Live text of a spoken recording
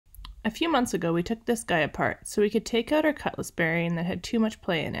A few months ago, we took this guy apart so we could take out our Cutlass bearing that had too much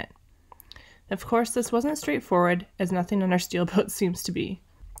play in it. Of course, this wasn't straightforward, as nothing on our steel boat seems to be.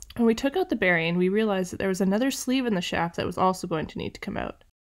 When we took out the bearing, we realized that there was another sleeve in the shaft that was also going to need to come out.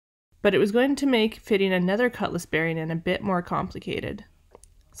 But it was going to make fitting another Cutlass bearing in a bit more complicated.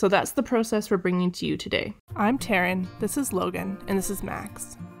 So that's the process we're bringing to you today. I'm Taryn, this is Logan, and this is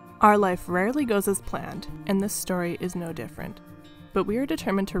Max. Our life rarely goes as planned, and this story is no different. But we are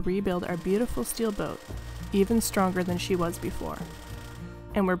determined to rebuild our beautiful steel boat, even stronger than she was before.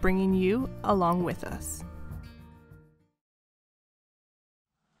 And we're bringing you along with us.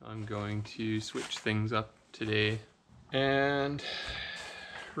 I'm going to switch things up today and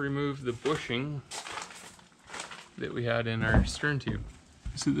remove the bushing that we had in our stern tube.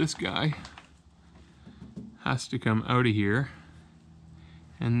 So this guy has to come out of here,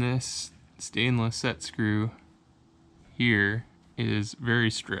 and this stainless set screw here is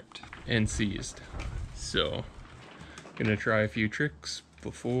very stripped and seized. So I'm gonna try a few tricks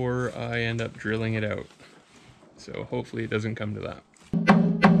before I end up drilling it out. So hopefully it doesn't come to that.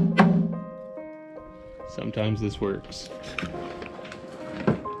 Sometimes this works.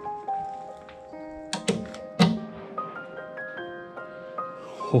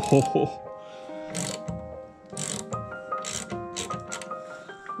 Oh,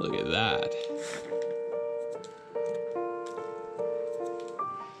 look at that.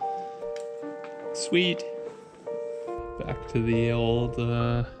 Sweet. Back to the old,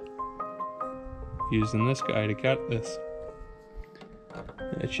 using this guy to cut this.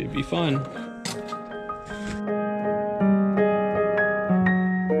 That should be fun.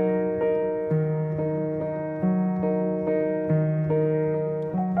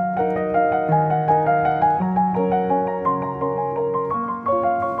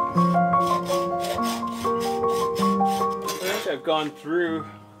 I think I've gone through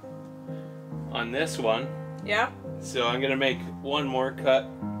on this one. Yeah? So I'm gonna make one more cut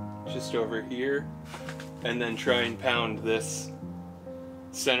just over here and then try and pound this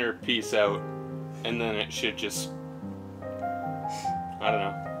center piece out, and then it should just, I don't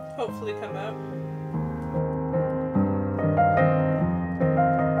know. Hopefully come out.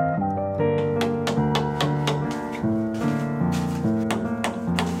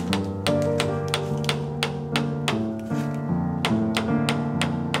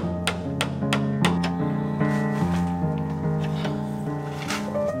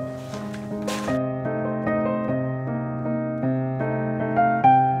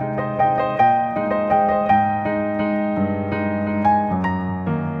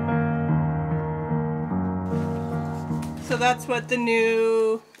 So that's what the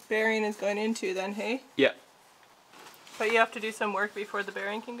new bearing is going into then, hey? Yeah. But you have to do some work before the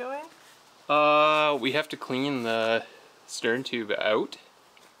bearing can go in? We have to clean the stern tube out.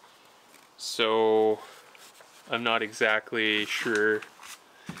 So I'm not exactly sure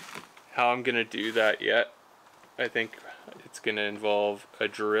how I'm gonna do that yet. I think it's gonna involve a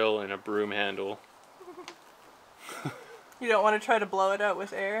drill and a broom handle. You don't want to try to blow it out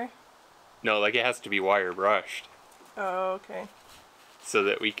with air? No, like it has to be wire brushed. Oh, okay. So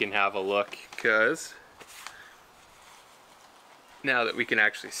that we can have a look, because now that we can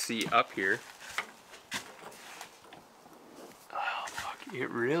actually see up here, oh fuck, it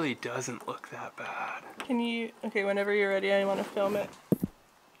really doesn't look that bad. Can you, okay, whenever you're ready, I want to film it.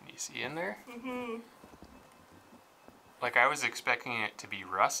 Can you see in there? Mm-hmm. Like I was expecting it to be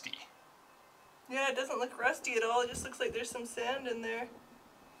rusty. Yeah, it doesn't look rusty at all. It just looks like there's some sand in there.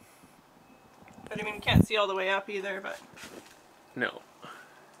 But I mean, you can't see all the way up either, but... No.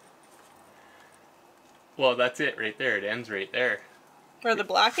 Well, that's it right there. It ends right there. Where the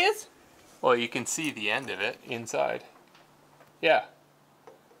black is? Well, you can see the end of it inside. Yeah.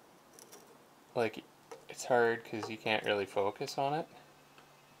 Like, it's hard because you can't really focus on it.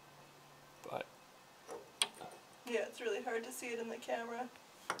 But... yeah, it's really hard to see it in the camera.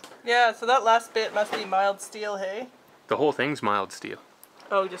 Yeah, so that last bit must be mild steel, hey? the whole thing's mild steel.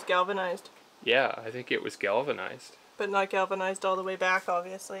 Oh, just galvanized. Yeah, I think it was galvanized. But not galvanized all the way back,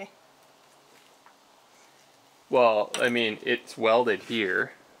 obviously. Well, I mean, it's welded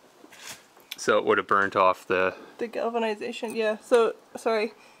here, so it would have burnt off the... The galvanization, yeah. So, sorry,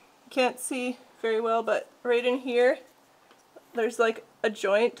 you can't see very well, but right in here, there's like a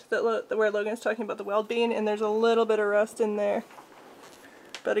joint that where Logan's talking about the weld being, and there's a little bit of rust in there.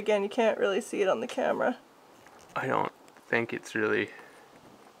 But again, you can't really see it on the camera. I don't think it's really...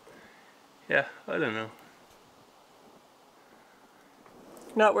 Yeah, I don't know.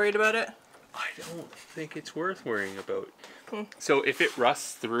 Not worried about it? I don't think it's worth worrying about. So if it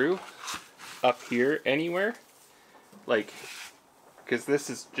rusts through up here anywhere, like, because this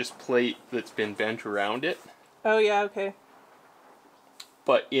is just plate that's been bent around it. Oh yeah, okay.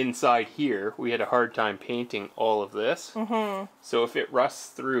 But inside here, we had a hard time painting all of this. So if it rusts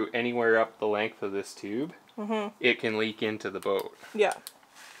through anywhere up the length of this tube, it can leak into the boat. Yeah.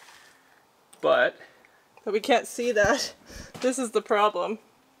 But we can't see that. This is the problem.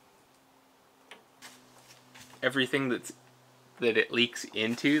 Everything that it leaks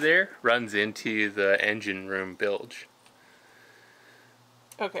into there runs into the engine room bilge.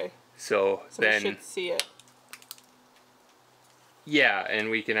 Okay. So then we should see it. Yeah, and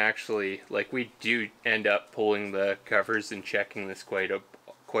we can actually, like, we do end up pulling the covers and checking this quite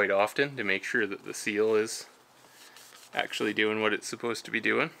often to make sure that the seal is actually doing what it's supposed to be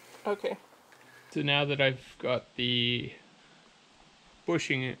doing. Okay. So now that I've got the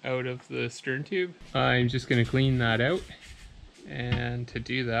bushing out of the stern tube, I'm just going to clean that out. And to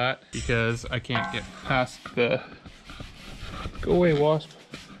do that, because I can't get past the... Go away, wasp.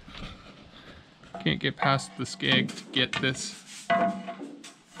 Can't get past the skeg to get this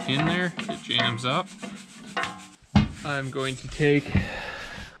in there. It jams up. I'm going to take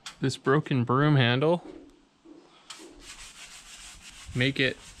this broken broom handle, make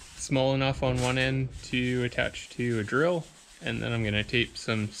it small enough on one end to attach to a drill, and then I'm going to tape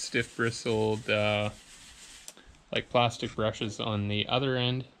some stiff bristled like plastic brushes on the other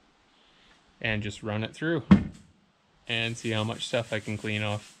end and just run it through and see how much stuff I can clean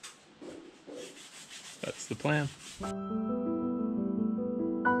off. That's the plan.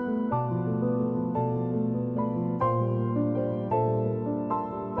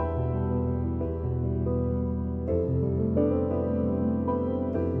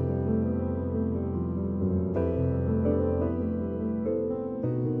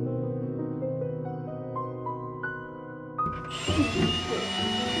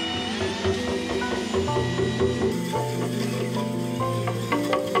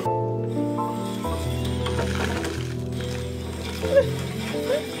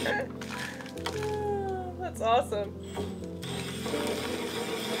 That's awesome.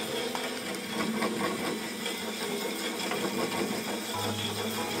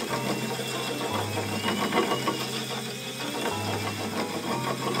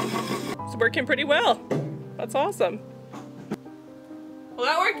 It's working pretty well. That's awesome. Well,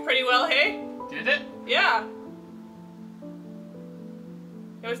 that worked pretty well, hey? Did it? Yeah.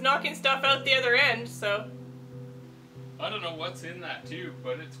 It was knocking stuff out the other end, so. I don't know what's in that tube,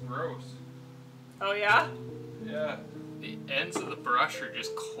 but it's gross. Oh yeah? Yeah. The ends of the brush are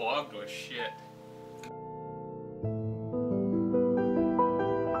just clogged with shit.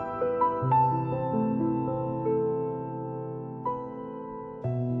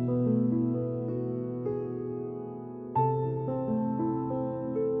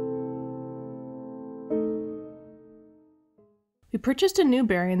 We purchased a new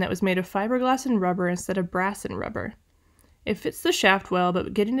bearing that was made of fiberglass and rubber instead of brass and rubber. It fits the shaft well,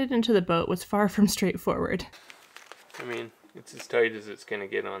 but getting it into the boat was far from straightforward. I mean, it's as tight as it's gonna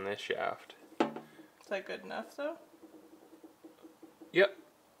get on this shaft. Is that good enough, though? Yep.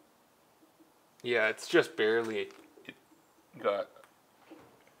 Yeah, it's just barely got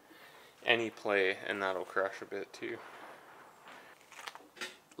any play, and that'll crush a bit too.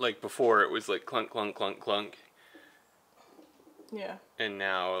 Like before, it was like clunk, clunk, clunk, clunk. Yeah. And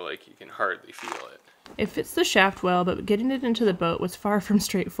now, like, you can hardly feel it. It fits the shaft well, but getting it into the boat was far from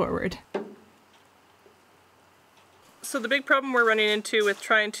straightforward. So the big problem we're running into with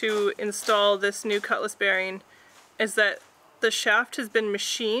trying to install this new Cutlass bearing is that the shaft has been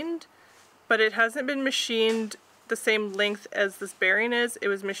machined, but it hasn't been machined the same length as this bearing is. It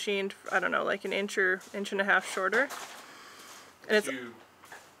was machined, I don't know, like an inch or inch and a half shorter. And it's Tube.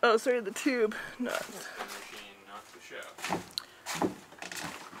 Oh, sorry, the tube. Not The machine, not the shaft.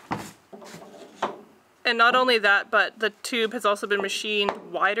 And not only that, but the tube has also been machined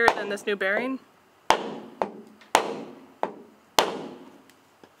wider than this new bearing.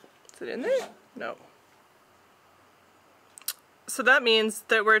 Is it in there? No. So that means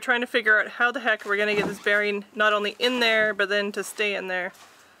that we're trying to figure out how the heck we're going to get this bearing not only in there, but then to stay in there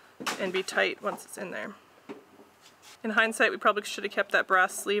and be tight once it's in there. In hindsight, we probably should have kept that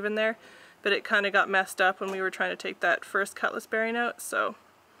brass sleeve in there, but it kind of got messed up when we were trying to take that first Cutlass bearing out, so.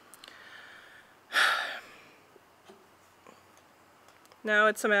 Now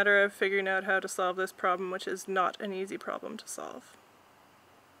it's a matter of figuring out how to solve this problem, which is not an easy problem to solve.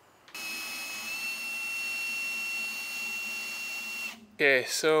 Okay,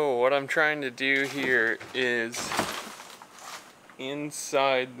 so what I'm trying to do here is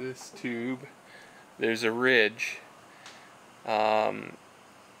inside this tube there's a ridge about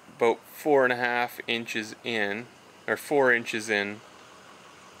 4.5 inches in, or 4 inches in,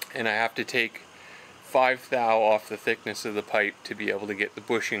 and I have to take 5 thou off the thickness of the pipe to be able to get the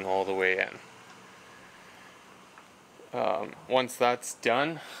bushing all the way in. Once that's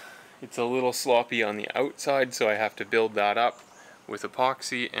done, it's a little sloppy on the outside, so I have to build that up with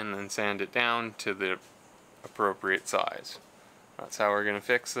epoxy and then sand it down to the appropriate size. That's how we're going to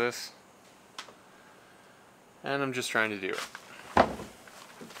fix this, and I'm just trying to do it.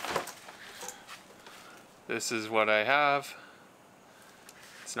 This is what I have.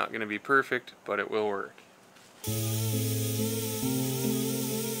 It's not going to be perfect, but it will work.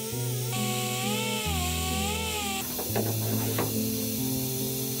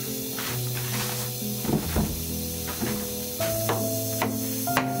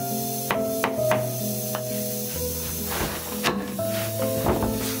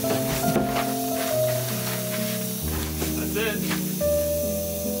 That's it.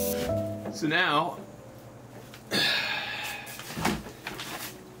 So now,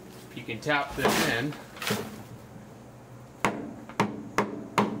 you can tap this in.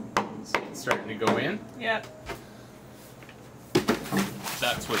 See, it's starting to go in. Yep.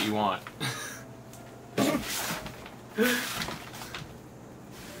 That's what you want.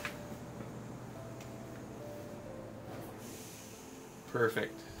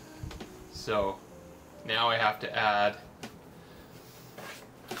 Perfect. So now I have to add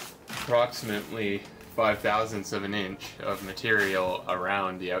approximately 5/1000ths of an inch of material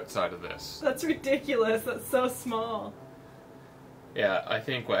around the outside of this. That's ridiculous. That's so small. Yeah, I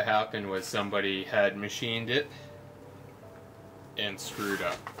think what happened was somebody had machined it and screwed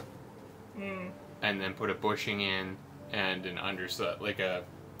up. And then put a bushing in and an underside, like a,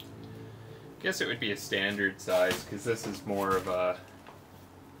 I guess it would be a standard size, because this is more of a,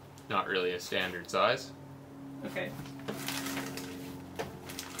 not really a standard size. Okay.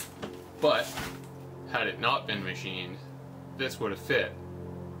 But had it not been machined, this would have fit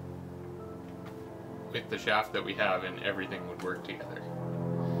with the shaft that we have, and everything would work together.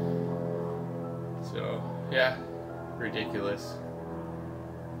 So yeah, ridiculous.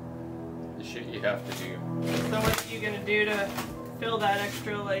 The shit you have to do. So what are you gonna do to fill that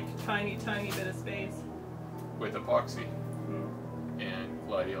extra, like, tiny bit of space? With epoxy and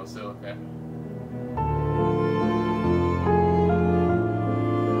gladial silica.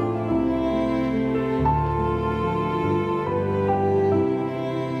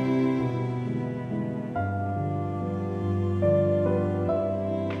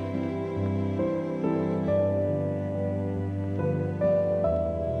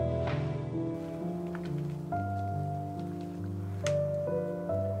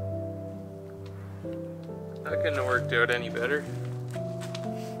 That couldn't have worked out any better.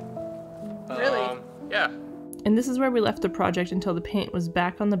 Really? Yeah. And this is where we left the project until the paint was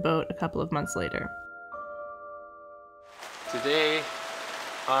back on the boat a couple of months later. Today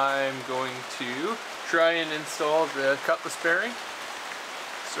I'm going to try and install the Cutlass bearing.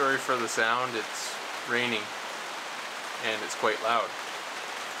 Sorry for the sound, it's raining and it's quite loud.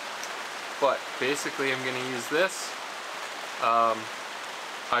 But basically I'm going to use this.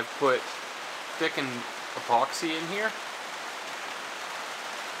 I've put thickened epoxy in here,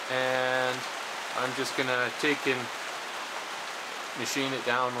 and I'm just gonna take and machine it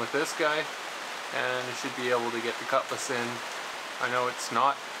down with this guy, and I should be able to get the Cutlass in. I know it's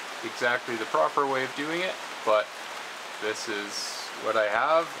not exactly the proper way of doing it, but this is what I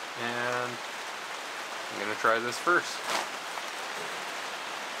have, and I'm gonna try this first.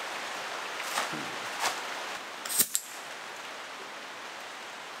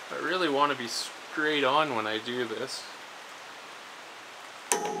 I really want to be straight on when I do this.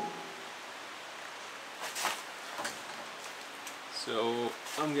 So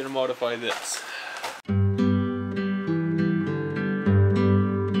I'm going to modify this.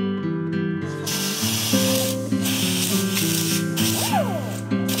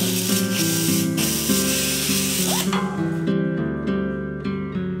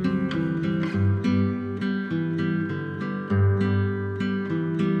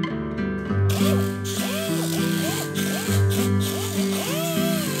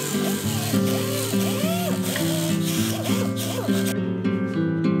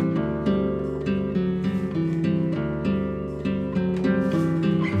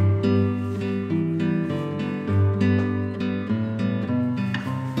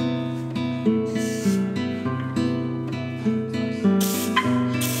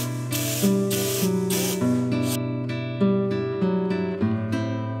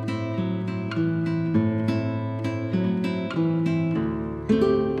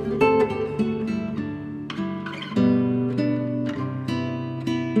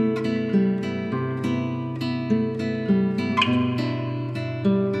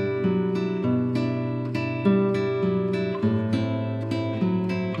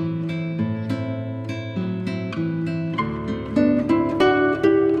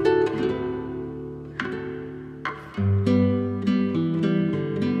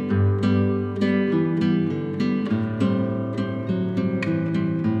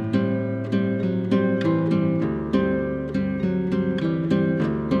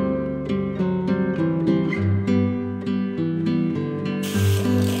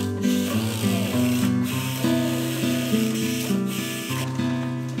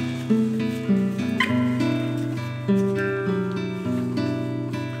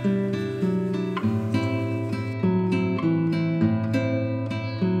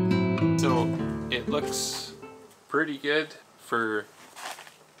 It looks pretty good for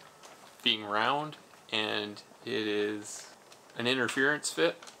being round, and it is an interference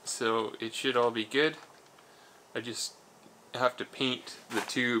fit, so it should all be good. I just have to paint the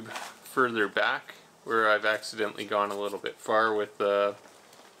tube further back where I've accidentally gone a little bit far with the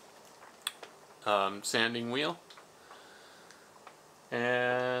sanding wheel.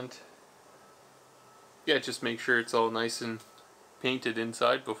 And yeah, just make sure it's all nice and painted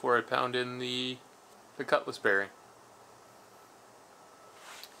inside before I pound in the Cutlass bearing.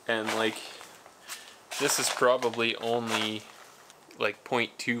 And like, this is probably only like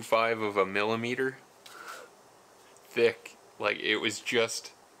 0.25 of a millimeter thick. Like, it was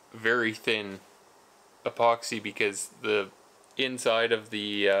just very thin epoxy because the inside of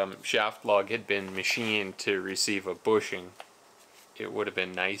the shaft log had been machined to receive a bushing. It would have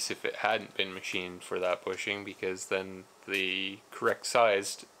been nice if it hadn't been machined for that bushing, because then the correct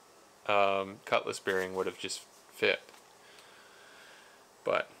sized Cutlass bearing would have just fit.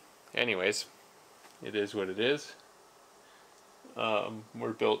 But anyways, it is what it is.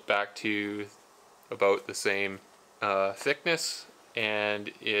 We're built back to about the same thickness, and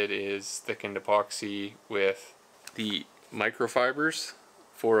it is thickened epoxy with the microfibers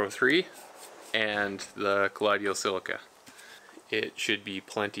 403 and the colloidal silica. It should be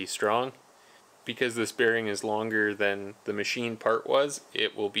plenty strong. Because this bearing is longer than the machine part was,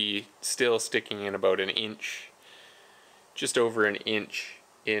 it will be still sticking in about an inch, just over an inch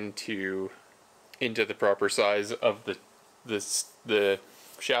into the proper size of the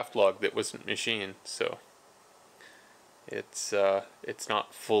shaft log that wasn't machined. So it's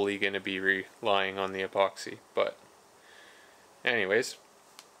not fully going to be relying on the epoxy, but anyways,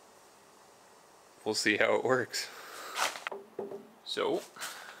 we'll see how it works. So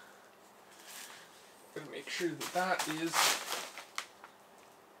I'm gonna make sure that that is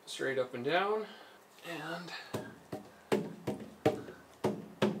straight up and down, and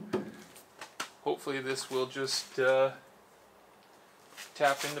hopefully this will just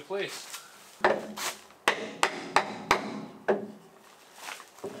tap into place.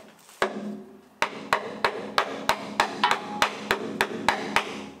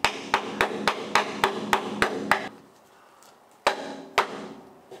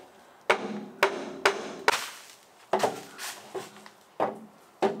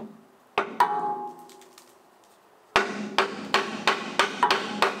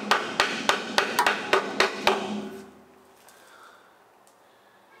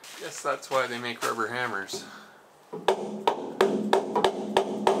 Guess that's why they make rubber hammers.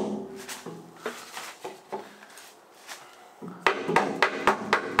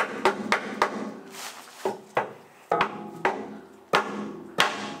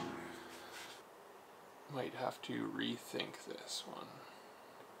 Might have to rethink this one.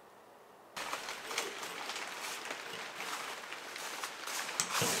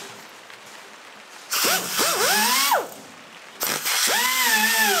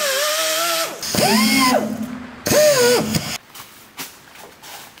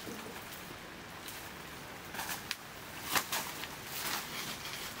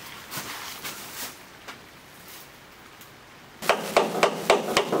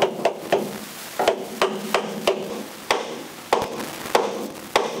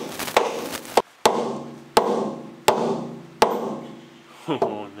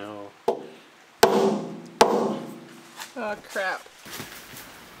 Oh no. Oh crap.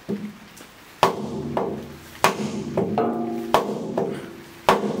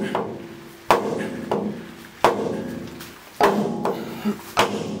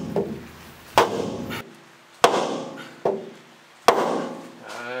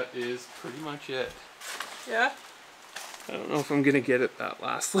 That is pretty much it. Yeah? I don't know if I'm gonna get it that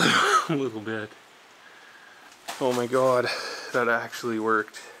last little bit. Oh my god, that actually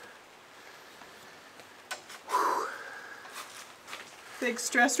worked. Whew. Big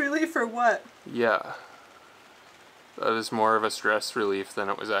stress relief or what? Yeah. That is more of a stress relief than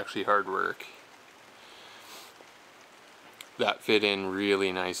it was actually hard work. That fit in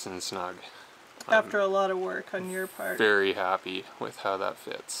really nice and snug. After a lot of work on your part. Very happy with how that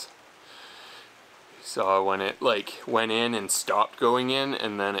fits. So when it like went in and stopped going in,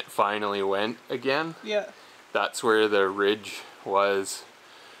 and then it finally went again. Yeah. That's where the ridge was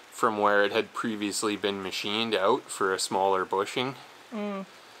from where it had previously been machined out for a smaller bushing. Mm.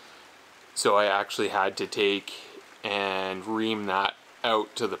 So I actually had to take and ream that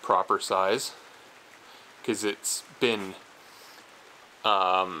out to the proper size, because it's been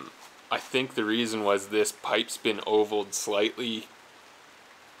I think the reason was this pipe's been ovaled slightly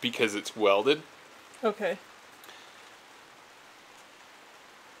because it's welded. Okay.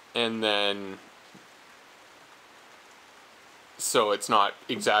 And then so it's not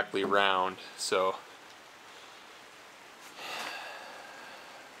exactly round, so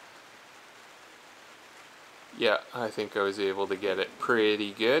yeah, I think I was able to get it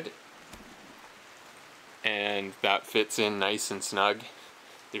pretty good, and that fits in nice and snug.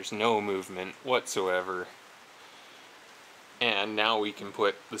 There's no movement whatsoever, and now we can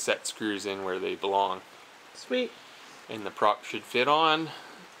put the set screws in where they belong. Sweet. And the prop should fit on,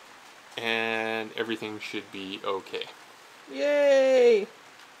 and everything should be okay. Yay!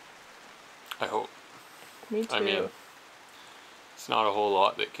 I hope. Me too. I mean, it's not a whole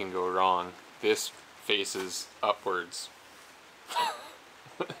lot that can go wrong. This faces upwards.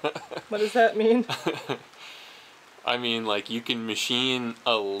 What does that mean? I mean, like, you can machine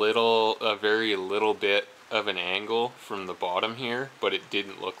a very little bit of an angle from the bottom here, but it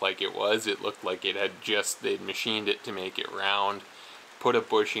didn't look like it was. It looked like it had they'd machined it to make it round, put a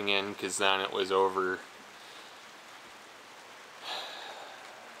bushing in, because then it was over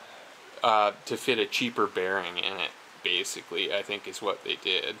to fit a cheaper bearing in it, basically, I think is what they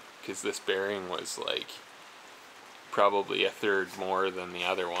did, because this bearing was like probably a third more than the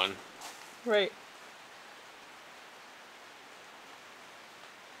other one. Right.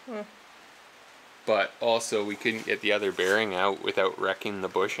 Huh. But also we couldn't get the other bearing out without wrecking the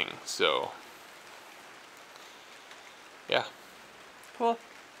bushing, so yeah. Cool.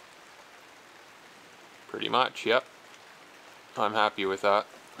 Pretty much, yep. I'm happy with that.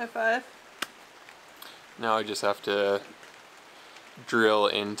 High five. Now I just have to drill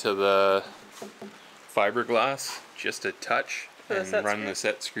into the fiberglass just a touch and run the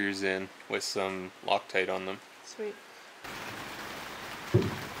set screws in with some Loctite on them. Sweet.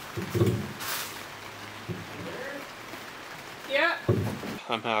 Yeah.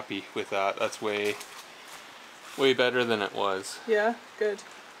 I'm happy with that. That's way better than it was. Yeah, good.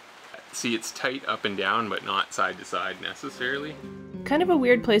 See, it's tight up and down, but not side to side necessarily. Kind of a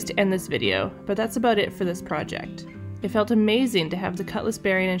weird place to end this video, but that's about it for this project. It felt amazing to have the Cutlass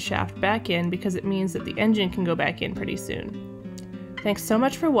bearing and shaft back in because it means that the engine can go back in pretty soon. Thanks so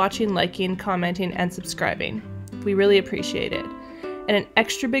much for watching, liking, commenting, and subscribing. We really appreciate it. And an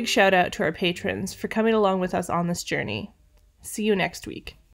extra big shout out to our patrons for coming along with us on this journey. See you next week.